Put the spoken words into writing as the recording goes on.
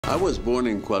I was born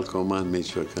in Cualcomán,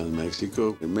 Michoacán,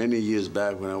 Mexico. Many years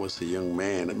back when I was a young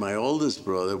man, my oldest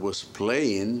brother was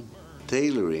playing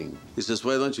tailoring. He says,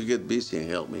 why don't you get busy and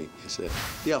help me? He said,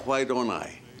 yeah, why don't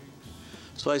I?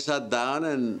 So I sat down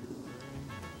and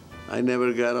I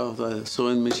never got off the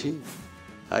sewing machine.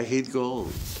 I hit gold.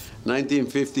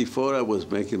 1954, I was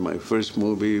making my first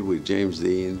movie with James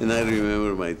Dean, and I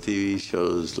remember my TV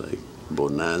shows like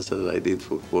Bonanza that I did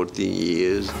for 14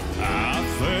 years. I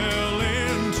fell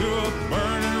into a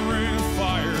burning ring of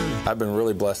fire. I've been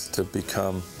really blessed to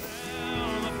become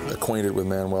acquainted with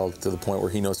Manuel to the point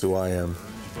where he knows who I am,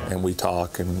 and we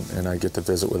talk, and I get to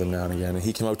visit with him now and again. And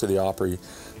he came out to the Opry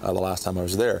the last time I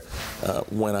was there,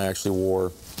 when I actually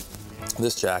wore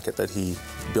this jacket that he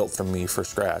built from me for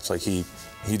scratch. Like he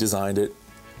designed it.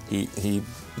 He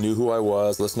knew who I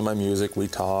was, listened to my music. We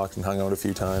talked and hung out a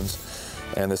few times,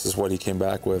 and this is what he came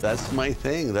back with. That's my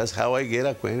thing. That's how I get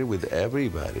acquainted with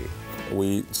everybody.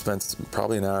 We spent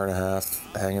probably an hour and a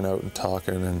half hanging out and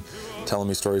talking and telling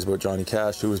me stories about Johnny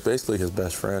Cash, who was basically his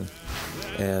best friend.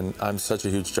 And I'm such a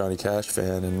huge Johnny Cash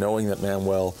fan, and knowing that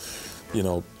Manuel, you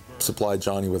know, supplied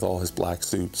Johnny with all his black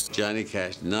suits. Johnny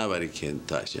Cash, nobody can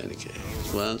touch Johnny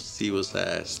Cash. Once he was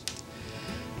asked,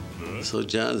 so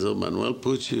Manuel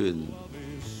put you in,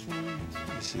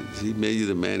 he made you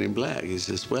the man in black. He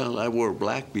says, well, I wore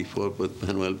black before, but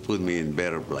Manuel put me in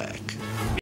better black.